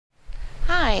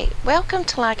Hi, welcome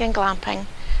to Lagan Glamping.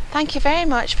 Thank you very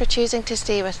much for choosing to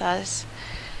stay with us.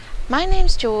 My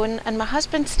name's Joan and my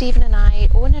husband Stephen and I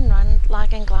own and run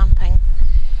Lagan Glamping.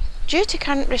 Due to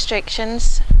current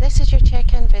restrictions, this is your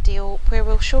check-in video where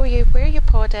we'll show you where your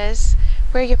pod is,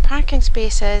 where your parking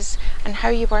space is and how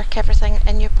you work everything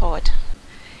in your pod.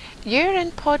 You're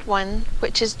in pod 1,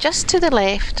 which is just to the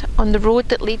left on the road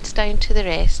that leads down to the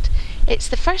rest. It's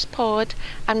the first pod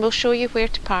and we'll show you where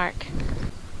to park.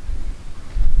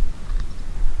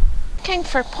 Parking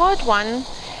for pod 1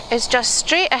 is just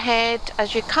straight ahead.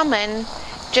 As you come in,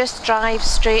 just drive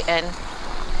straight in.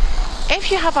 If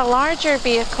you have a larger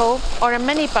vehicle or a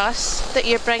minibus that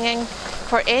you're bringing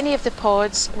for any of the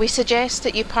pods, we suggest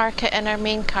that you park it in our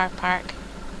main car park.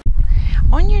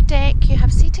 On your deck you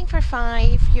have seating for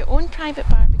 5, your own private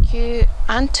barbecue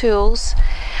and tools.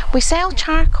 We sell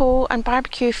charcoal and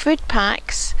barbecue food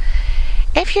packs.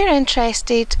 If you're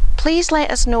interested, please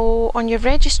let us know on your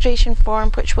registration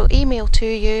form, which we'll email to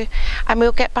you, and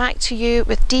we'll get back to you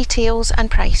with details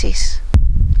and prices.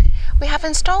 We have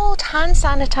installed hand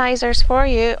sanitizers for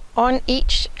you on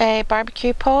each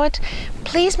barbecue pod.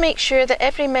 Please make sure that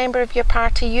every member of your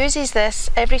party uses this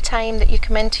every time that you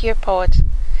come into your pod.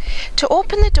 To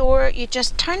open the door, you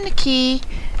just turn the key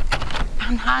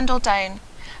and handle down.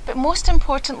 But most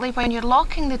importantly, when you're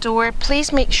locking the door,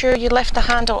 please make sure you lift the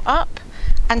handle up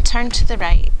and turn to the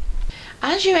right.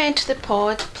 As you enter the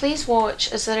pod, please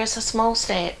watch as there is a small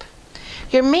step.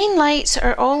 Your main lights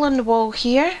are all on the wall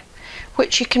here,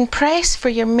 which you can press for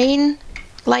your main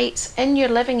lights in your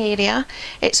living area.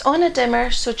 It's on a dimmer,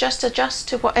 so just adjust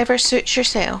to whatever suits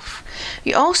yourself.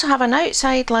 You also have an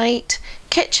outside light,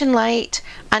 kitchen light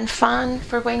and fan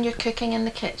for when you're cooking in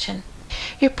the kitchen.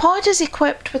 Your pod is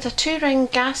equipped with a 2-ring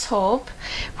gas hob,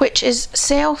 which is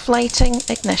self-lighting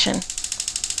ignition.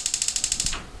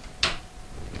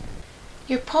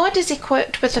 Your pod is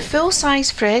equipped with a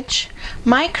full-size fridge,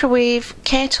 microwave,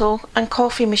 kettle and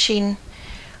coffee machine.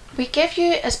 We give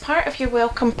you, as part of your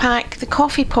welcome pack, the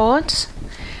coffee pods,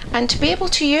 and to be able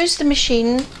to use the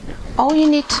machine, all you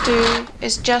need to do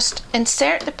is just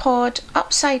insert the pod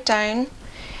upside down,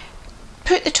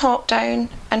 put the top down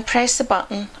and press the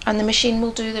button, and the machine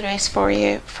will do the rest for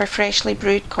you for freshly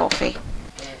brewed coffee.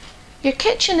 Your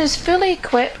kitchen is fully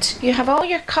equipped. You have all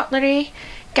your cutlery,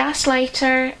 gas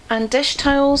lighter and dish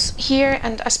towels here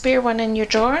and a spare one in your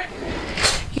drawer.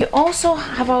 You also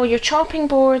have all your chopping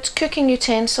boards, cooking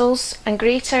utensils and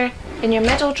grater in your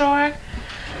middle drawer,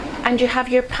 and you have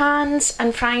your pans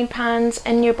and frying pans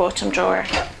in your bottom drawer.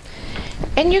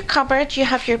 In your cupboard you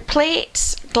have your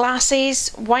plates,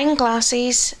 glasses, wine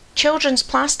glasses, children's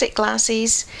plastic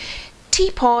glasses,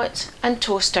 teapot and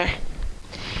toaster.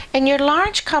 In your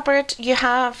large cupboard you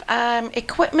have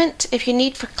equipment if you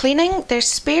need for cleaning. There's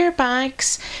spare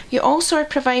bags. You also are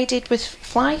provided with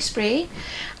fly spray,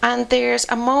 and there's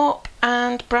a mop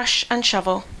and brush and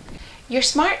shovel. Your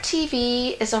smart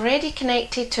TV is already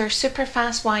connected to our super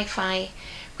fast Wi-Fi,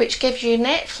 which gives you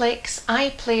Netflix,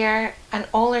 iPlayer and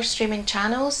all our streaming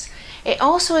channels. It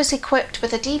also is equipped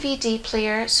with a DVD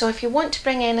player, so if you want to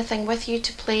bring anything with you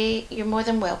to play, you're more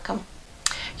than welcome.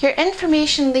 Your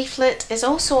information leaflet is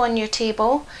also on your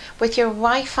table with your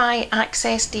Wi-Fi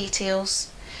access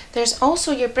details. There's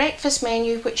also your breakfast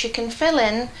menu, which you can fill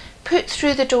in, put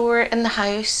through the door in the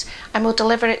house, and we'll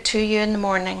deliver it to you in the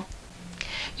morning.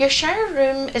 Your shower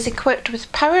room is equipped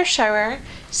with power shower,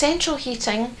 central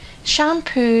heating,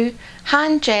 shampoo,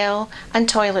 hand gel and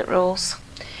toilet rolls.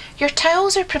 Your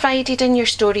towels are provided in your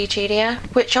storage area,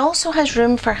 which also has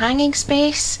room for hanging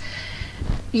space,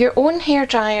 your own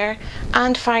hairdryer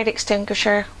and fire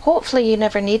extinguisher. Hopefully you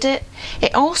never need it.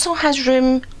 It also has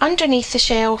room underneath the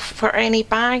shelf for any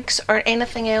bags or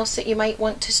anything else that you might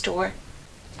want to store.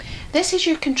 This is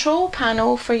your control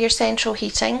panel for your central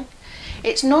heating.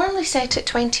 It's normally set at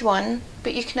 21,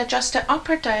 but you can adjust it up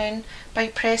or down by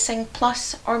pressing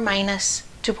plus or minus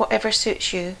to whatever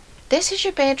suits you. This is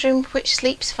your bedroom, which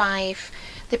sleeps 5.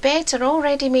 The beds are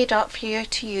already made up for you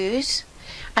to use,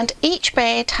 and each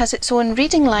bed has its own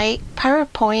reading light,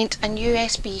 PowerPoint and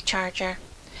USB charger.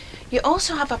 You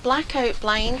also have a blackout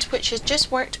blind, which is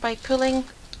just worked by pulling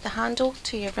the handle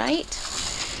to your right.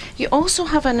 You also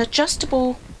have an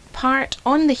adjustable part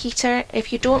on the heater.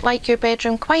 If you don't like your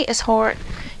bedroom quite as hot,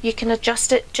 you can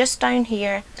adjust it just down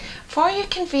here. For your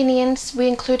convenience, we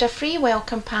include a free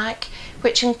welcome pack,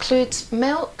 which includes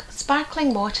milk,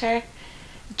 sparkling water,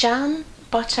 jam,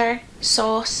 butter,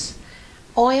 sauce,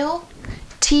 oil,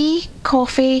 tea,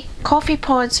 coffee, coffee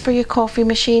pods for your coffee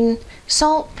machine,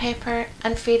 salt, pepper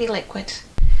and fairy liquid.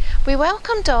 We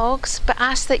welcome dogs, but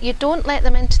ask that you don't let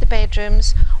them into the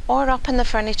bedrooms or up in the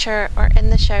furniture or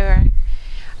in the shower.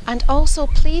 And also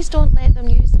please don't let them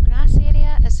use the grass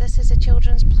area, as this is a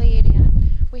children's play area.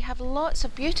 We have lots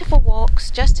of beautiful walks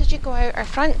just as you go out our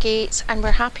front gates, and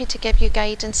we're happy to give you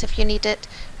guidance if you need it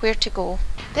where to go.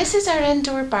 This is our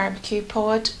indoor barbecue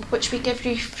pod, which we give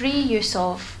you free use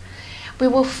of. We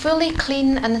will fully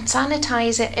clean and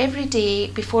sanitise it every day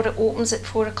before it opens at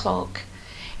 4 o'clock.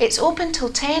 It's open till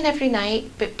 10 every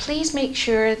night, but please make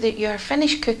sure that you are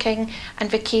finished cooking and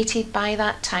vacated by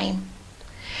that time.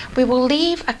 We will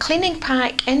leave a cleaning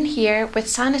pack in here with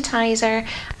sanitizer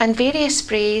and various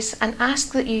sprays, and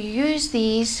ask that you use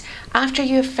these after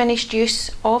you have finished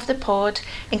use of the pod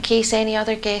in case any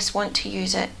other guests want to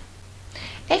use it.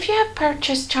 If you have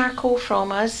purchased charcoal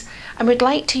from us and would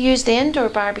like to use the indoor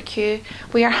barbecue,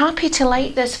 we are happy to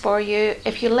light this for you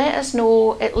if you let us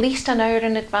know at least an hour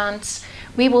in advance.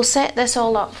 We will set this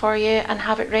all up for you and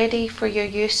have it ready for your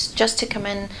use just to come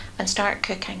in and start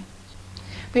cooking.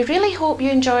 We really hope you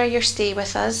enjoy your stay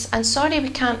with us, and sorry we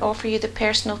can't offer you the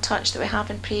personal touch that we have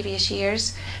in previous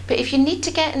years, but if you need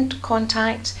to get into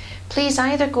contact, please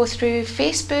either go through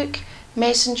Facebook,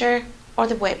 Messenger or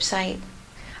the website,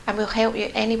 and we'll help you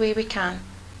any way we can.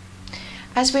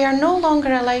 As we are no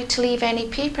longer allowed to leave any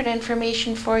paper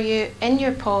information for you in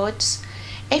your pods,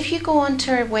 if you go onto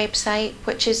our website,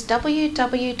 which is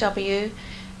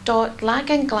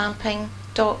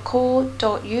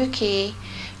www.laganglamping.co.uk,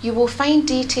 you will find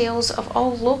details of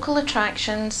all local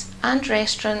attractions and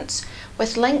restaurants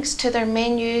with links to their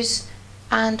menus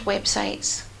and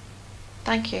websites.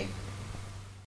 Thank you.